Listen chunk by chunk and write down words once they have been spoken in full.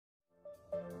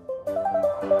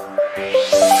പുതിയൊരു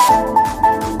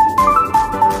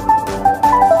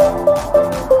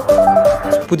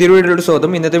വീഡിയോയുടെ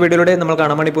സ്വാഗതം. ഇന്നത്തെ വീഡിയോയിലൂടെ നമ്മൾ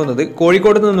കാണാൻ വേണ്ടി പോകുന്നത്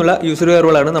കോഴിക്കോട് നിന്നുള്ള യൂസർ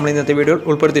റിവ്യൂകളാണ് നമ്മൾ ഇന്നത്തെ വീഡിയോ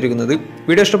ഉൾപ്പെടുത്തിയിരിക്കുന്നത്.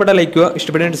 വീഡിയോ ഇഷ്ടപ്പെട്ടാൽ ലൈക്ക് ചെയ്യുക,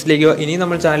 ഇഷ്ടപ്പെട്ട ഡിസ്ലൈക്ക് ചെയ്യുക. ഇനി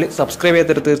നമ്മൾ ചാനൽ സബ്സ്ക്രൈബ്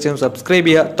ചെയ്യാത്തവർ തീർച്ചയായും സബ്സ്ക്രൈബ്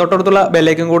ചെയ്യുക. തൊട്ടടുത്തുള്ള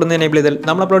ബെല്ലൈക്കൺ കൂടെ എനേബിൾ ചെയ്താൽ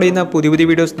നമ്മൾ അപ്ലോഡ് ചെയ്യുന്ന പുതിയ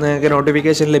വീഡിയോസ് നിങ്ങൾക്ക്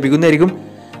നോട്ടിഫിക്കേഷൻ ലഭിക്കുന്നതായിരിക്കും.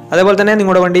 അതേപോലെ തന്നെ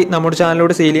നിങ്ങളുടെ വണ്ടി നമ്മുടെ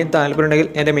ചാനലിലൂടെ സെയിൽ ചെയ്യാൻ താല്പര്യമുണ്ടെങ്കിൽ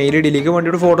എൻ്റെ മെയിൽ ഐഡിയിലേക്ക്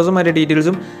വണ്ടിയുടെ ഫോട്ടോസും അതിൻ്റെ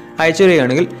ഡീറ്റെയിൽസും അയച്ചു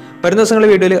തരികയാണെങ്കിൽ വരുന്ന ദിവസങ്ങളുടെ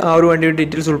വീഡിയോയിൽ ആ ഒരു വണ്ടിയുടെ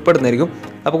ഡീറ്റെയിൽസ് ഉൾപ്പെടുന്നതായിരിക്കും.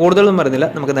 അപ്പോൾ കൂടുതലൊന്നും പറയുന്നില്ല,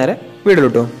 നമുക്ക് നേരെ വീഡിയോ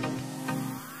കിട്ടും.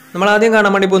 നമ്മൾ ആദ്യം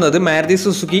കാണാൻ വേണ്ടി പോകുന്നത് മാരുതി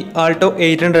സുസുക്കി ആൾട്ടോ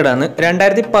 800 ആണ്.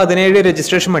 2017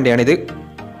 രജിസ്ട്രേഷൻ വണ്ടിയാണിത്.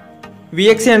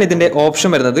 VX ആണ് ഇതിൻ്റെ ഓപ്ഷൻ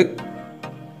വരുന്നത്.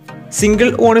 സിംഗിൾ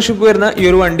ഓണർഷിപ്പ് വരുന്ന ഈ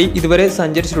ഒരു വണ്ടി ഇതുവരെ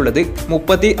സഞ്ചരിച്ചിട്ടുള്ളത്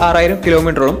 36,000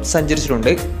 കിലോമീറ്ററോളം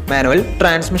സഞ്ചരിച്ചിട്ടുണ്ട്. മാനുവൽ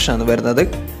ട്രാൻസ്മിഷൻ ആണ് വരുന്നത്.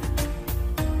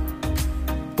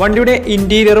 വണ്ടിയുടെ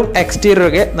ഇന്റീരിയറും എക്സ്റ്റീരിയറും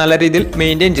ഒക്കെ നല്ല രീതിയിൽ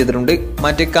മെയിൻറ്റെയിൻ ചെയ്തിട്ടുണ്ട്.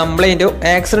 മറ്റ് കംപ്ലൈൻറ്റോ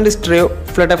ആക്സിഡന്റ് ഹിസ്റ്ററിയോ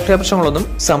ഫ്ലഡ് പ്രശ്നങ്ങളൊന്നും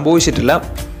സംഭവിച്ചിട്ടില്ല.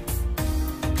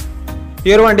 ഈ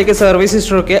ഒരു വണ്ടിക്ക് സർവീസ്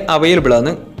ഹിസ്റ്ററൊക്കെ അവൈലബിൾ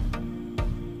ആണ്.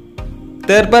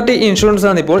 തേർഡ് പാർട്ടി ഇൻഷുറൻസ്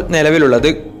ആണ് ഇപ്പോൾ നിലവിലുള്ളത്.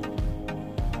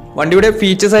 വണ്ടിയുടെ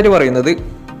ഫീച്ചേഴ്സ് ആയിട്ട് പറയുന്നത്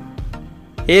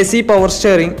AC power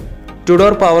steering, 2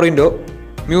 door power window,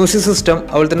 music system,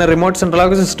 അതുപോലെ തന്നെ റിമോട്ട് സെൻട്രൽ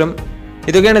ലോക്ക് സിസ്റ്റം,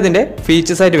 ഇതൊക്കെയാണ് ഇതിൻ്റെ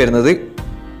ഫീച്ചേഴ്സ് ആയിട്ട് വരുന്നത്.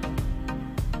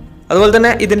 അതുപോലെ തന്നെ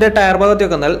ഇതിൻ്റെ ടയർ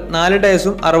ഭാഗത്തൊക്കെ വന്നാൽ 4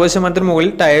 ടയേഴ്സും 60%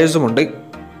 മുകളിൽ ടയേഴ്സും ഉണ്ട്.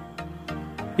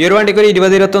 ഈ ഒരു വണ്ടിക്ക് ഒരു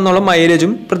 20-21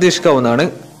 മൈലേജും പ്രതീക്ഷിക്കാവുന്നതാണ്.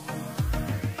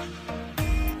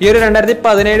 ഈ ഒരു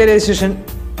 2017 രജിസ്ട്രേഷൻ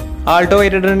ആൾട്ടോ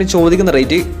 800 ചോദിക്കുന്ന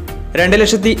റേറ്റ്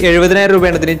 2,70,000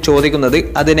 രൂപയാണ് ഇതിന് ചോദിക്കുന്നത്.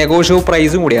 അത് നെഗോഷ്യബിൾ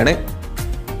പ്രൈസും കൂടിയാണ്.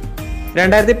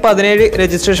 2017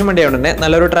 രജിസ്ട്രേഷൻ വണ്ടിയായതുകൊണ്ട് തന്നെ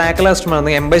നല്ലൊരു ട്രാക്ക്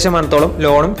ലാസ്റ്റമാണെന്ന് 80%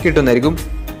 ലോണും കിട്ടുന്നതായിരിക്കും.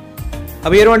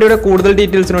 അപ്പോൾ ഈ ഒരു വണ്ടിയുടെ കൂടുതൽ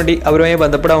ഡീറ്റെയിൽസിന് വേണ്ടി അവരുമായി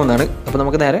ബന്ധപ്പെടാവുന്നതാണ്. അപ്പോൾ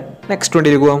നമുക്ക് നേരെ നെക്സ്റ്റ്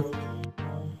വണ്ടിയിലേക്ക് പോകാം.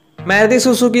 മാരുതി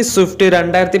സുസുക്കി സ്വിഫ്റ്റ്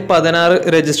 2016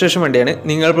 രജിസ്ട്രേഷൻ വണ്ടിയാണ്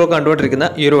നിങ്ങളിപ്പോൾ കണ്ടുകൊണ്ടിരിക്കുന്ന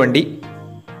ഈ ഒരു വണ്ടി.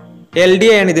 LD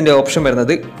ആണ് ഇതിൻ്റെ ഓപ്ഷൻ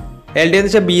വരുന്നത്. LD എന്ന്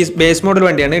വെച്ചാൽ ബേസ് മോഡൽ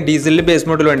വണ്ടിയാണ്. ഡീസലിൽ ബേസ്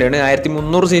മോഡൽ വണ്ടിയാണ്.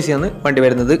 1300 cc ആണ് വണ്ടി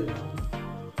വരുന്നത്.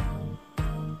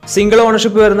 സിംഗിൾ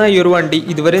ഓണർഷിപ്പ് വരുന്ന ഈ ഒരു വണ്ടി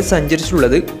ഇതുവരെ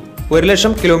സഞ്ചരിച്ചിട്ടുള്ളത്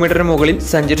 1,00,000 കിലോമീറ്ററിന് മുകളിൽ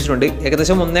സഞ്ചരിച്ചിട്ടുണ്ട്.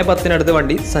 ഏകദേശം 1,10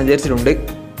 വണ്ടി സഞ്ചരിച്ചിട്ടുണ്ട്.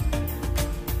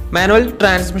 മാനുവൽ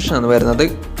ട്രാൻസ്മിഷൻ ആണ് വരുന്നത്.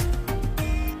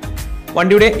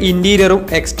 വണ്ടിയുടെ ഇന്റീരിയറും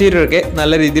എക്സ്റ്റീരിയറും ഒക്കെ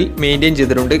നല്ല രീതിയിൽ മെയിൻറ്റെയിൻ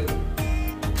ചെയ്തിട്ടുണ്ട്.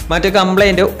 മറ്റ്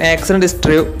കംപ്ലൈൻറ്റോ ആക്സിഡന്റ്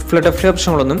ഹിസ്റ്ററിയോ ഫ്ലഡ്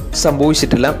പ്രശ്നങ്ങളൊന്നും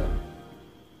സംഭവിച്ചിട്ടില്ല.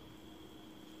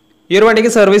 ഈ ഒരു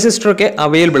വണ്ടിക്ക് സർവീസ് ഹിസ്റ്ററൊക്കെ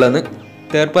അവൈലബിൾ ആണ്.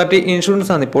 തേർഡ് പാർട്ടി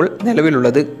ഇൻഷുറൻസ് ആണ് ഇപ്പോൾ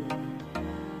നിലവിലുള്ളത്.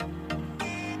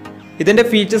 ഇതിൻ്റെ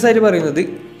ഫീച്ചേഴ്സ് ആയിട്ട് പറയുന്നത്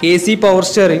AC power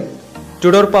steering,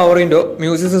 2 door power window,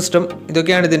 music system,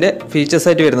 ഇതൊക്കെയാണ് ഇതിൻ്റെ ഫീച്ചേഴ്സ്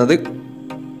ആയിട്ട് വരുന്നത്.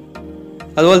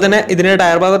 അതുപോലെ തന്നെ ഇതിൻ്റെ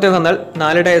ടയർ ഭാഗത്തേക്ക് വന്നാൽ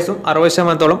 4 ടയേഴ്സും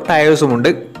 60% ടയേഴ്സും ഉണ്ട്.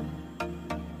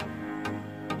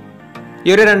 ഈ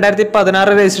ഒരു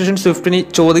 2016 രജിസ്ട്രേഷൻ സ്വിഫ്റ്റിന്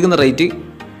ചോദിക്കുന്ന റേറ്റ്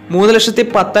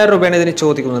 3,10,000 രൂപയാണ് ഇതിന്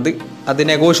ചോദിക്കുന്നത്. അത്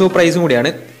നെഗോഷ്യബിൾ പ്രൈസും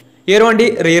കൂടിയാണ്. ഈ ഒരു വണ്ടി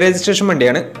റീ രജിസ്ട്രേഷൻ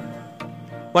വണ്ടിയാണ്.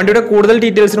 വണ്ടിയുടെ കൂടുതൽ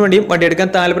ഡീറ്റെയിൽസിന് വേണ്ടിയും വണ്ടി എടുക്കാൻ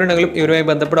താല്പര്യമുണ്ടെങ്കിലും ഇവരുമായി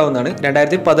ബന്ധപ്പെടാവുന്നതാണ്.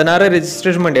 2016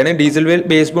 രജിസ്ട്രേഷൻ വണ്ടിയാണ്. ഡീസൽ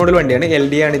ബേസ് മോഡൽ വണ്ടിയാണ്.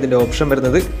 LD ആണ് ഇതിൻ്റെ ഓപ്ഷൻ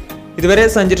വരുന്നത്. ഇതുവരെ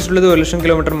സഞ്ചരിച്ചിട്ടുള്ളത് 1,00,000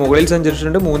 കിലോമീറ്റർ മുകളിൽ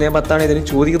സഞ്ചരിച്ചിട്ടുണ്ട്. 3,10,000 ഇതിന്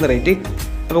ചോദിക്കുന്ന റേറ്റ്.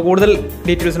 അപ്പോൾ കൂടുതൽ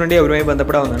ഡീറ്റെയിൽസിന് വേണ്ടി അവരുമായി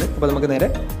ബന്ധപ്പെടാവുന്നതാണ്. അപ്പോൾ നമുക്ക് നേരെ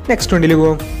നെക്സ്റ്റ് വണ്ടിയിലേക്ക്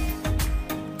പോകും.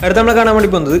 അടുത്ത നമ്മൾ കാണാൻ വേണ്ടി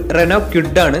പോകുന്നത് റെനോ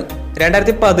ക്വിഡ് ആണ്.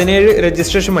 2017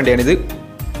 രജിസ്ട്രേഷൻ വണ്ടിയാണിത്.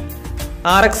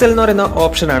 RXL എന്ന് പറയുന്ന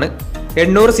ഓപ്ഷനാണ്.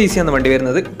 800 cc ആണ് വണ്ടി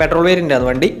വരുന്നത്. പെട്രോൾ വേരിയൻ്റ് ആണ്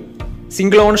വണ്ടി.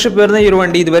 സിംഗിൾ ഓണർഷിപ്പ് വരുന്ന ഈ ഒരു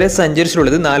വണ്ടി ഇതുവരെ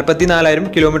സഞ്ചരിച്ചിട്ടുള്ളത് 44,000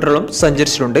 കിലോമീറ്ററോളം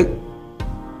സഞ്ചരിച്ചിട്ടുണ്ട്.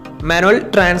 മാനുവൽ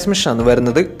ട്രാൻസ്മിഷൻ ആണ്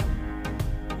വരുന്നത്.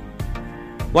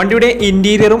 വണ്ടിയുടെ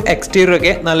ഇന്റീരിയറും എക്സ്റ്റീരിയറും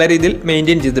ഒക്കെ നല്ല രീതിയിൽ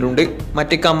മെയിൻറ്റെയിൻ ചെയ്തിട്ടുണ്ട്.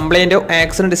 മറ്റ് കംപ്ലൈൻറ്റോ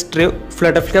ആക്സിഡന്റ് ഹിസ്റ്ററിയോ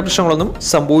ഫ്ലഡ് പ്രശ്നങ്ങളൊന്നും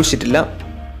സംഭവിച്ചിട്ടില്ല.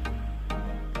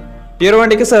 ഈ ഒരു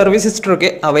വണ്ടിക്ക് സർവീസ് ഹിസ്റ്ററൊക്കെ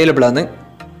അവൈലബിൾ ആണ്.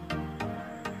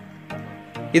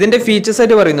 ഇതിൻ്റെ ഫീച്ചേഴ്സ്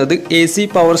ആയിട്ട് പറയുന്നത് AC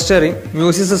power steering,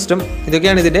 music system,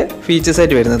 ഇതൊക്കെയാണ് ഇതിൻ്റെ ഫീച്ചേഴ്സ്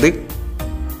ആയിട്ട് വരുന്നത്.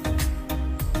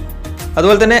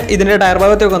 അതുപോലെ തന്നെ ഇതിൻ്റെ ടയർ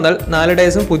ഭാഗത്തേക്ക് വന്നാൽ 4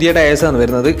 ടയേഴ്സും പുതിയ ടയേഴ്സാണ്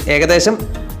വരുന്നത്. ഏകദേശം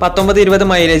 19-20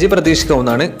 മൈലേജ്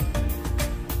പ്രതീക്ഷിക്കാവുന്നതാണ്.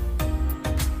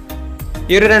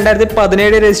 ഈ ഒരു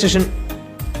 2017 രജിസ്ട്രേഷൻ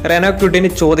റെനോ ക്വിഡിന്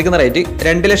ചോദിക്കുന്ന റേറ്റ്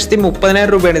 2,30,000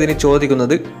 രൂപയാണ് ഇതിന്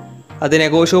ചോദിക്കുന്നത്. അത്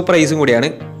നെഗോഷ്യബിൾ പ്രൈസും കൂടിയാണ്.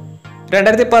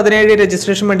 2017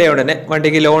 രജിസ്ട്രേഷൻ വണ്ടിയായതുകൊണ്ട് തന്നെ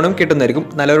വണ്ടിക്ക് ലോണും കിട്ടുന്നതായിരിക്കും.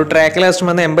 നല്ലൊരു ട്രാക്ക് ലാസ്റ്റ്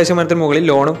വന്ന 80% മുകളിൽ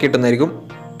ലോണും കിട്ടുന്നതായിരിക്കും.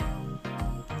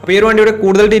 അപ്പോൾ ഈ ഒരു വണ്ടിയുടെ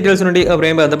കൂടുതൽ ഡീറ്റെയിൽസിന് വേണ്ടി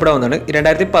അവരെയും ബന്ധപ്പെടാവുന്നതാണ്.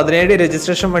 2017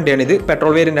 രജിസ്ട്രേഷൻ വണ്ടിയാണിത്.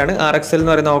 പെട്രോൾ വേരിയൻ്റ് ആണ്. RXL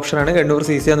എന്ന് പറയുന്ന ഓപ്ഷനാണ്. 800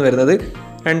 cc ആണ് വരുന്നത്.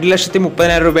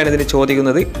 2,30,000 രൂപയാണ് ഇതിന്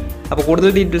ചോദിക്കുന്നത്. അപ്പോൾ കൂടുതൽ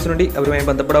ഡീറ്റെയിൽസിന് വേണ്ടി അവരുമായി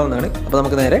ബന്ധപ്പെടാവുന്നതാണ്. അപ്പോൾ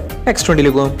നമുക്ക് നേരെ നെക്സ്റ്റ്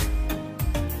വണ്ടിയിലേക്ക് പോകാം.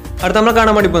 അടുത്ത നമ്മൾ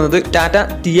കാണാൻ വേണ്ടി പോകുന്നത് ടാറ്റ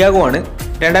ടിയാഗോ ആണ്.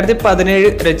 2017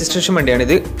 രജിസ്ട്രേഷൻ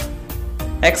വണ്ടിയാണിത്.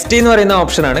 XT എന്ന് പറയുന്ന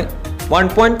ഓപ്ഷനാണ്.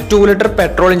 1.2 ലിറ്റർ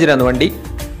പെട്രോൾ എഞ്ചിനാണ് വണ്ടി.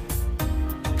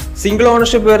 സിംഗിൾ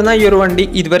ഓണർഷിപ്പ് വരുന്ന ഈ ഒരു വണ്ടി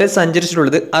ഇതുവരെ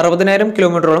സഞ്ചരിച്ചിട്ടുള്ളത് 60,000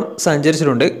 കിലോമീറ്ററോളം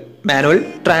സഞ്ചരിച്ചിട്ടുണ്ട്. മാനുവൽ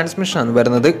ട്രാൻസ്മിഷനാണ്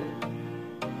വരുന്നത്.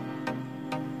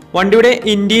 വണ്ടിയുടെ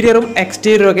ഇന്റീരിയറും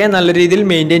എക്സ്റ്റീരിയറും ഒക്കെ നല്ല രീതിയിൽ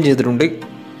മെയിൻറ്റെയിൻ ചെയ്തിട്ടുണ്ട്.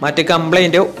 മറ്റ്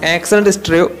കംപ്ലൈൻറ്റോ ആക്സിഡന്റ്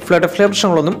ഹിസ്റ്ററിയോ ഫ്ലഡ്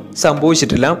പ്രശ്നങ്ങളൊന്നും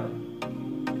സംഭവിച്ചിട്ടില്ല.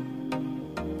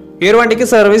 ഈ ഒരു വണ്ടിക്ക്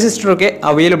സർവീസ് ഹിസ്റ്ററി ഒക്കെ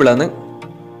അവൈലബിൾ ആണ്.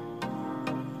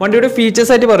 വണ്ടിയുടെ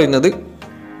ഫീച്ചേഴ്സ് ആയിട്ട് പറയുന്നത്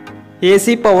AC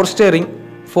power steering,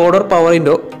 4-door power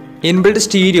window, inbuilt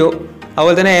stereo,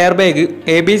 അതുപോലെ തന്നെ air bag,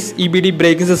 ABS EBD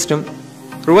braking system,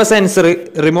 reverse sensor,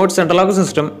 remote central lock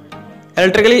system,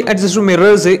 electrically adjustable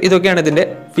mirrors, ഇതൊക്കെയാണ് ഇതിൻ്റെ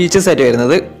ഫീച്ചേഴ്സ് ആയിട്ട്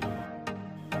വരുന്നത്.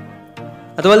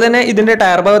 അതുപോലെ തന്നെ ഇതിൻ്റെ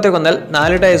ടയർ ഭാഗത്തേക്ക് വന്നാൽ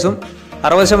 4 ടയേഴ്സും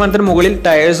 60% മുകളിൽ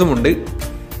ടയേഴ്സും ഉണ്ട്.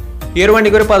 ഈ ഒരു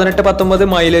വണ്ടിക്ക് ഒരു 18-19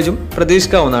 മൈലേജും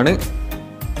പ്രതീക്ഷിക്കാവുന്നതാണ്.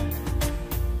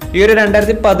 ഈ ഒരു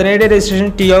 2017 രജിസ്ട്രേഷൻ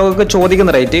ടിയോഗക്ക്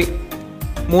ചോദിക്കുന്ന റേറ്റ്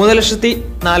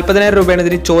 3,40,000 രൂപയാണ്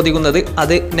ഇതിന് ചോദിക്കുന്നത്.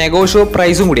 അത് നെഗോഷ്യോ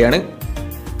പ്രൈസും കൂടിയാണ്.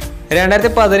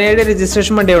 2017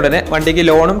 രജിസ്ട്രേഷൻ വണ്ടിയ ഉടനെ വണ്ടിക്ക്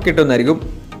ലോണും കിട്ടുന്നതായിരിക്കും.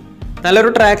 നല്ലൊരു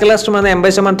ട്രാക്ക് ലാസ്റ്റ് വന്ന്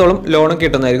 80% ലോണും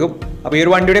കിട്ടുന്നതായിരിക്കും. അപ്പോൾ ഈ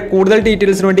ഒരു വണ്ടിയുടെ കൂടുതൽ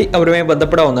ഡീറ്റെയിൽസിന് വേണ്ടി അവരുമായി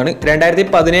ബന്ധപ്പെടാവുന്നതാണ്.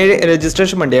 2017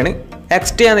 രജിസ്ട്രേഷൻ വണ്ടിയാണ്.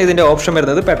 XT ആണ് ഇതിൻ്റെ ഓപ്ഷൻ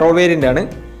വരുന്നത്. പെട്രോൾ വേരിയൻ്റ് ആണ്.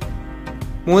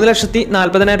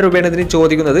 3,40,000 രൂപയാണ് ഇതിന്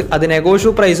ചോദിക്കുന്നത്. അത്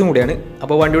നെഗോഷ്യോ പ്രൈസും കൂടിയാണ്.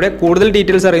 അപ്പോൾ വണ്ടിയുടെ കൂടുതൽ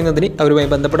ഡീറ്റെയിൽസ് അറിയുന്നതിന് അവരുമായി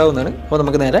ബന്ധപ്പെടാവുന്നതാണ്. അപ്പോൾ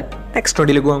നമുക്ക് നേരെ നെക്സ്റ്റ്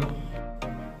വണ്ടിയിലേക്ക് പോകാം.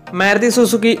 മാരുതി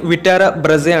സുസുക്കി വിറ്റാര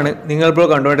ബ്രസയാണ് നിങ്ങളിപ്പോൾ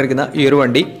കണ്ടുകൊണ്ടിരിക്കുന്ന ഈ ഒരു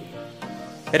വണ്ടി.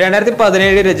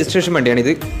 2017 രജിസ്ട്രേഷൻ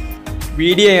വണ്ടിയാണിത്.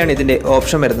 VDI ആണ് ഇതിൻ്റെ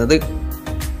ഓപ്ഷൻ വരുന്നത്.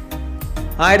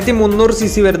 1300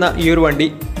 cc വരുന്ന ഈ ഒരു വണ്ടി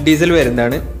ഡീസൽ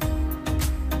വേരിയൻ്റാണ്.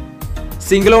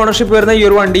 സിംഗിൾ ഓണർഷിപ്പ് വരുന്ന ഈ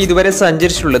ഒരു വണ്ടി ഇതുവരെ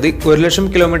സഞ്ചരിച്ചിട്ടുള്ളത് 1,00,000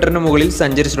 കിലോമീറ്ററിന് മുകളിൽ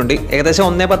സഞ്ചരിച്ചിട്ടുണ്ട്. ഏകദേശം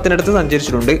 1.10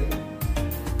 സഞ്ചരിച്ചിട്ടുണ്ട്.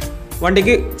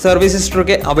 വണ്ടിക്ക് സർവീസ് ഹിസ്റ്ററി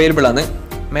ഒക്കെ അവൈലബിൾ ആണ്.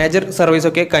 മേജർ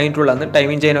സർവീസൊക്കെ കഴിഞ്ഞിട്ടുള്ളതാണ്.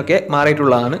 ടൈമിംഗ് ചെയിനൊക്കെ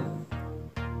മാറിയിട്ടുള്ളതാണ്.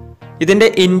 ഇതിൻ്റെ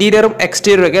ഇൻറ്റീരിയറും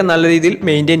എക്സ്റ്റീരിയറും ഒക്കെ നല്ല രീതിയിൽ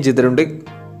മെയിൻറ്റെയിൻ ചെയ്തിട്ടുണ്ട്.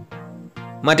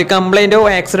 മറ്റ് കംപ്ലൈൻറ്റോ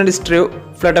ആക്സിഡൻറ്റ് ഹിസ്റ്ററിയോ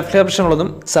ഫ്ലഡ് പ്രശ്നങ്ങളൊന്നും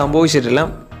സംഭവിച്ചിട്ടില്ല.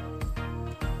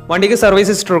 വണ്ടിക്ക്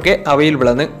സർവീസ് ഹിസ്റ്ററി ഒക്കെ അവൈലബിൾ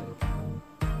ആണ്.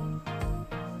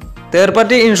 തേർഡ്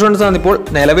പാർട്ടി ഇൻഷുറൻസ് ആണ് ഇപ്പോൾ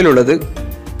നിലവിലുള്ളത്.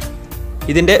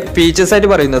 ഇതിൻ്റെ ഫീച്ചേഴ്സ് ആയിട്ട്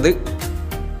പറയുന്നത്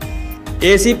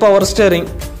AC power steering,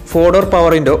 4-door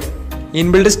power window,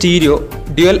 inbuilt stereo,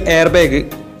 dual air bag,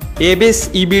 ABS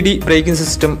EBD braking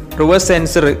system, reverse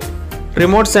sensor,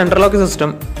 remote central lock system,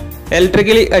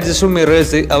 electrically adjustable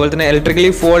mirrors, അതുപോലെ തന്നെ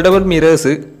ഇലക്ട്രിക്കലി ഫോൾഡബിൾ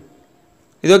മിറേഴ്സ്,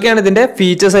 ഇതൊക്കെയാണ് ഇതിൻ്റെ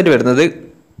ഫീച്ചേഴ്സ് ആയിട്ട് വരുന്നത്.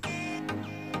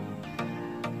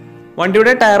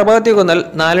 വണ്ടിയുടെ ടയർ ഭാഗത്തേക്ക് വന്നാൽ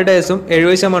 4 ടയേഴ്സും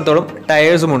 70%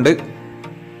 ടയേഴ്സും ഉണ്ട്.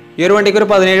 ഈ ഒരു വണ്ടിക്ക് ഒരു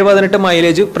 17-18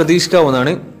 മൈലേജ്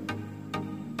പ്രതീക്ഷിക്കാവുന്നതാണ്.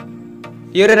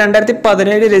 ഈ ഒരു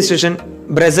 2017 രജിസ്ട്രേഷൻ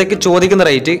ബ്രസയ്ക്ക് ചോദിക്കുന്ന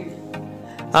റേറ്റ്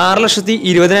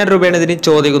 6,20,000 രൂപയാണ് ഇതിന്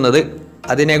ചോദിക്കുന്നത്.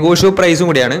 അത് നെഗോഷ്യോ പ്രൈസും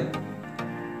കൂടിയാണ്.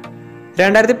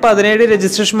 2017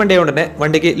 രജിസ്ട്രേഷൻ വണ്ടിയായതുകൊണ്ട് തന്നെ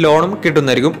വണ്ടിക്ക് ലോണും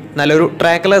കിട്ടുന്നതായിരിക്കും. നല്ലൊരു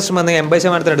ട്രാക്ക് ലാസ്റ്റ് വന്ന്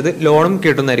 80% അടുത്ത് ലോണും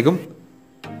കിട്ടുന്നതായിരിക്കും.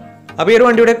 അപ്പോൾ ഈ ഒരു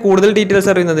വണ്ടിയുടെ കൂടുതൽ ഡീറ്റെയിൽസ്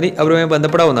അറിയുന്നതിന് അവരുമായി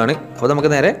ബന്ധപ്പെടാവുന്നതാണ്. അപ്പോൾ നമുക്ക്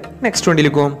നേരെ നെക്സ്റ്റ്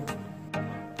വണ്ടിയിലേക്ക് പോകും.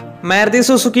 മാരുതി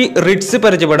സുസുക്കി റിറ്റ്സ്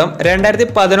പരിചയപ്പെടാം.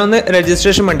 2011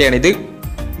 രജിസ്ട്രേഷൻ വണ്ടിയാണിത്.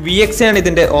 VX ആണ്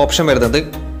ഇതിൻ്റെ ഓപ്ഷൻ വരുന്നത്.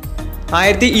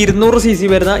 1200 cc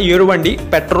വരുന്ന ഈ ഒരു വണ്ടി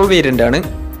പെട്രോൾ വേരിയൻ്റ് ആണ്.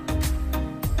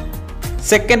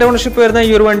 സെക്കൻഡ് ഓണർഷിപ്പ് വരുന്ന ഈ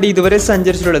ഒരു വണ്ടി ഇതുവരെ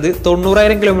സഞ്ചരിച്ചിട്ടുള്ളത്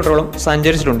 90,000 കിലോമീറ്ററോളം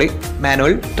സഞ്ചരിച്ചിട്ടുണ്ട്.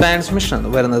 മാനുവൽ ട്രാൻസ്മിഷൻ ആണ്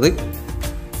വരുന്നത്.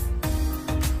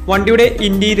 വണ്ടിയുടെ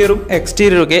ഇൻറ്റീരിയറും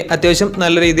എക്സ്റ്റീരിയറും ഒക്കെ അത്യാവശ്യം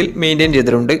നല്ല രീതിയിൽ മെയിൻറ്റെയിൻ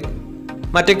ചെയ്തിട്ടുണ്ട്.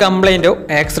 മറ്റ് കംപ്ലൈൻറ്റോ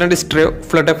ആക്സിഡൻറ്റ് ഹിസ്റ്ററിയോ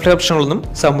ഫ്ലഡ് പ്രശ്നങ്ങളൊന്നും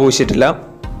സംഭവിച്ചിട്ടില്ല.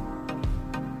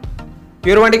 ഈ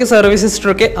ഒരു വണ്ടിക്ക് സർവീസ്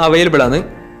ഹിസ്റ്ററി ഒക്കെ അവൈലബിൾ ആണ്.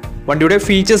 വണ്ടിയുടെ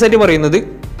ഫീച്ചേഴ്സ് ആയിട്ട് പറയുന്നത്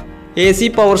AC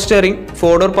power steering,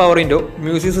 4-door power window,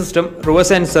 music system,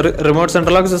 reverse sensor, remote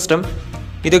central lock system,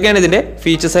 ഇതൊക്കെയാണ് ഇതിൻ്റെ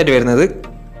ഫീച്ചേഴ്സ് ആയിട്ട് വരുന്നത്.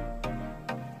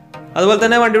 അതുപോലെ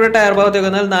തന്നെ വണ്ടിയുടെ ടയർ ഭാഗത്തേക്ക്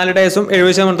വന്നാൽ 4 ടയേഴ്സും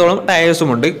 70% ടയേഴ്സും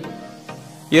ഉണ്ട്.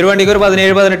 ഈ ഒരു വണ്ടിക്ക് ഒരു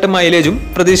 17-18 മൈലേജും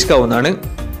പ്രതീക്ഷിക്കാവുന്നതാണ്.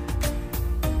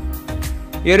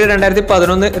 ഈ ഒരു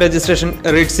 2011 രജിസ്ട്രേഷൻ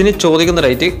റിറ്റ്സിന് ചോദിക്കുന്ന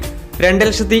റേറ്റ്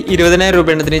 2,20,000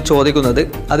 രൂപയാണ് ഇതിന് ചോദിക്കുന്നത്.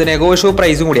 അത് നെഗോഷ്യോ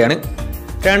പ്രൈസും കൂടിയാണ്.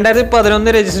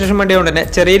 2011 രജിസ്ട്രേഷൻ വണ്ടിയായതുകൊണ്ട് തന്നെ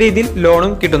ചെറിയ രീതിയിൽ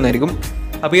ലോണും കിട്ടുന്നതായിരിക്കും.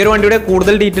 അപ്പോൾ ഈ ഒരു വണ്ടിയുടെ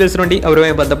കൂടുതൽ ഡീറ്റെയിൽസിന് വേണ്ടി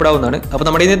അവരുമായി ബന്ധപ്പെടാവുന്നതാണ്. അപ്പോൾ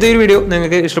നമ്മുടെ ഇന്നത്തെ ഒരു വീഡിയോ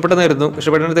നിങ്ങൾക്ക് ഇഷ്ടപ്പെട്ടെന്നായിരുന്നു.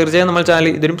 ഇഷ്ടപ്പെട്ടെന്ന് തീർച്ചയായും നമ്മൾ ചാനൽ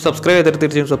ഇതിനും സബ്സ്ക്രൈബ് ചെയ്തിട്ട്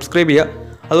തീർച്ചയായും സബ്സ്ക്രൈബ് ചെയ്യുക.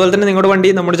 അതുപോലെ തന്നെ നിങ്ങളുടെ വണ്ടി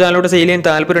നമ്മുടെ ചാനലോട് സെയിൽ ചെയ്യാൻ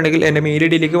താല്പര്യമുണ്ടെങ്കിൽ എൻ്റെ മെയിൽ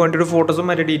ഐഡിയിലേക്ക് വണ്ടിയുടെ ഫോട്ടോസും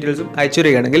മറ്റു ഡീറ്റെയിൽസും അയച്ചു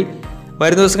തരികയാണെങ്കിൽ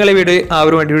വരുന്ന ദിവസങ്ങളിലെ വീഡിയോ ആ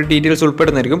ഒരു വണ്ടിയുടെ ഡീറ്റെയിൽസ്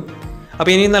ഉൾപ്പെടുന്നതായിരിക്കും.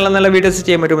 അപ്പോൾ ഇനി നല്ല നല്ല വീഡിയോസ്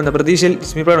ചെയ്യാൻ പറ്റുമെന്ന പ്രതീക്ഷയിൽ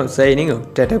സ്മിപ്രാണോ സൈനിങ്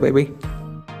ടാറ്റ ബൈ ബൈ.